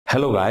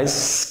Hello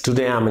guys,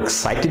 today I'm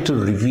excited to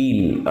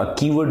reveal a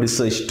keyword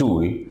research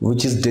tool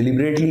which is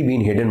deliberately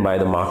being hidden by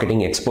the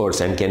marketing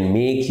experts and can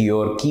make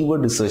your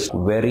keyword research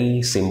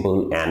very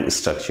simple and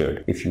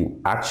structured. If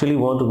you actually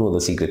want to know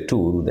the secret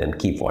tool, then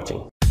keep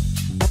watching.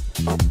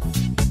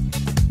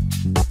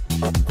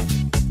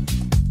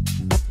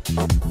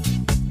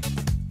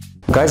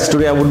 Guys,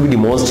 today I would be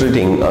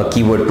demonstrating a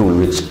keyword tool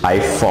which I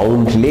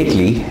found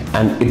lately,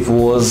 and it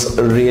was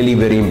a really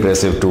very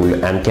impressive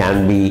tool and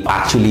can be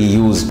actually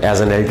used as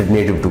an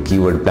alternative to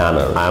keyword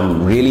planner.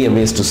 I'm really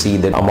amazed to see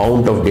the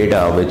amount of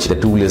data which the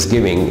tool is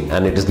giving,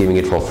 and it is giving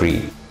it for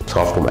free. It's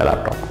off to my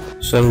laptop.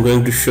 So I'm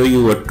going to show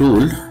you a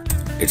tool.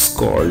 It's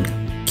called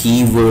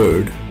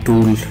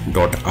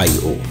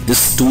keywordtool.io.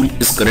 This tool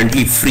is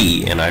currently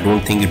free and I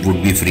don't think it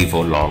would be free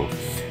for long.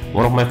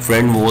 One of my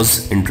friend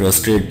was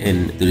interested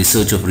in the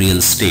research of real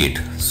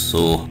estate,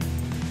 so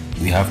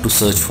we have to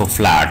search for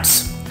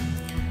flats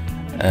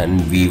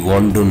and we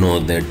want to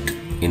know that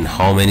in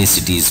how many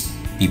cities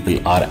people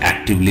are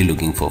actively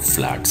looking for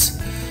flats.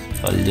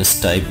 So I'll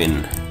just type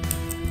in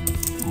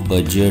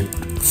budget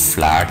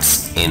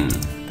flats in.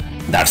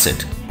 That's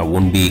it. I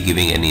won't be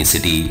giving any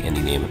city,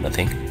 any name,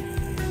 nothing.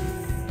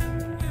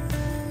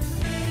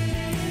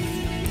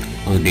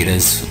 The data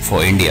is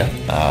for India.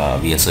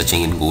 We are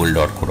searching in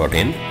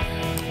google.co.in,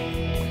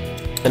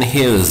 and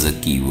here is the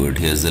keyword.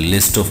 Here's the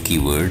list of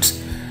keywords.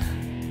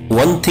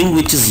 One thing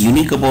which is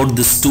unique about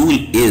this tool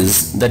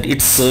is that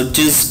it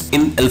searches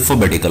in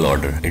alphabetical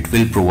order. It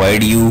will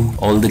provide you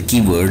all the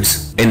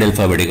keywords in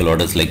alphabetical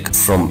orders, like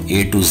from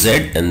A to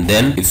Z, and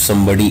then if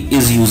somebody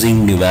is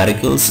using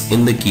numericals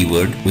in the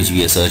keyword which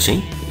we are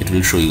searching, it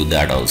will show you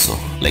that also.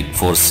 Like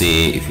for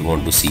say, if you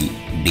want to see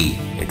D,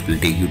 it will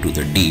take you to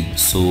the D.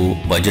 So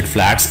budget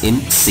flats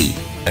in C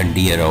and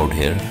D are out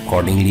here.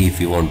 Accordingly, if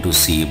you want to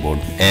see about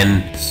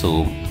N,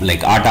 so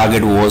like our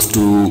target was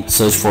to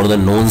search for the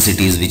known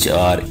cities which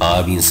are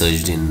being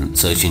searched in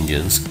search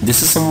engines.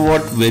 This is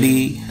somewhat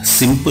very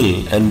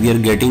simple and we are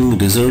getting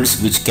results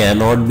which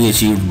cannot be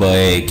achieved by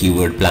a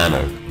keyword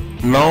planner.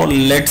 Now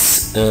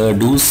let's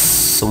do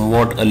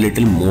somewhat a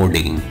little more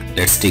digging.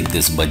 Let's take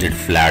this budget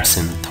flats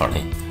in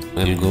Thane.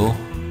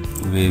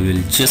 We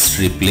will just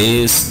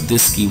replace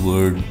this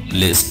keyword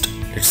list.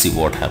 Let's see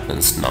what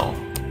happens now.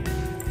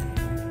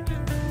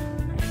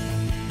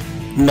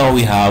 Now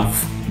we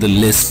have the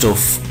list of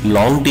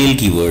long tail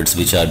keywords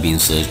which are being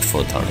searched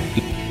for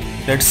Thane.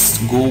 Let's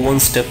go one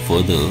step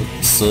further,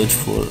 search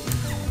for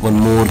one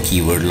more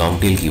keyword, long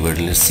tail keyword.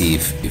 Let's see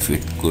if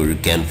it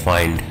can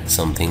find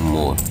something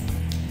more.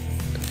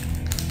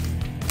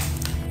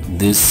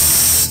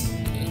 This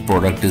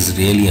product is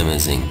really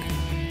amazing.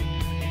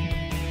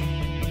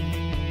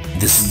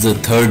 This is the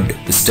third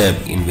step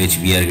in which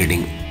we are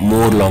getting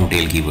more long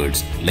tail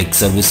keywords, like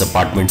service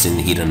apartments in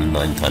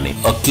Hirananda in Thane.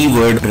 A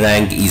keyword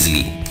rank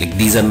easily, like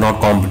these are not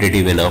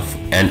competitive enough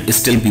and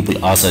still people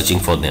are searching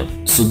for them.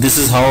 So this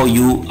is how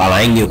you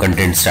align your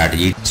content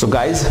strategy. So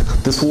guys,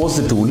 this was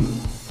the tool.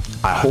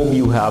 I hope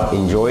you have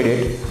enjoyed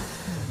it.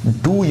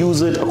 Do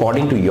use it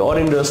according to your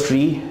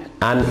industry.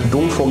 And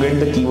don't forget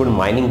the keyword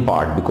mining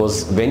part,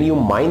 because when you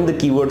mine the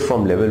keyword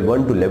from level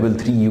 1 to level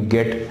 3, you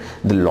get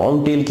the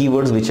long tail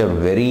keywords which are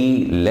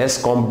very less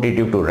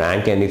competitive to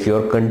rank, and if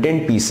your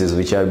content pieces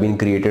which are being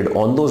created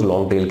on those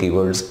long tail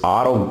keywords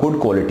are of good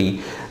quality,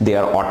 they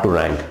are ought to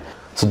rank.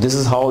 So this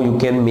is how you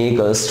can make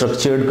a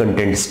structured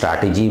content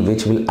strategy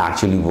which will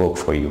actually work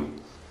for you.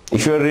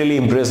 If you are really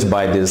impressed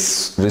by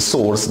this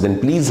resource, then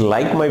please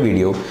like my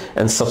video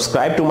and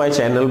subscribe to my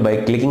channel by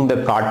clicking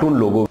the cartoon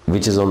logo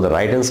which is on the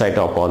right hand side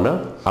top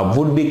corner. I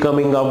would be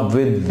coming up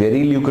with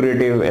very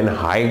lucrative and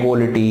high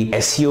quality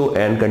SEO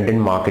and content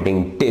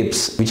marketing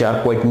tips which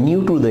are quite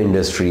new to the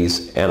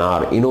industries and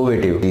are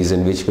innovative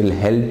and which will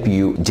help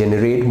you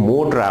generate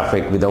more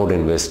traffic without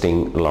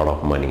investing a lot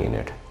of money in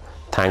it.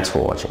 Thanks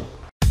for watching.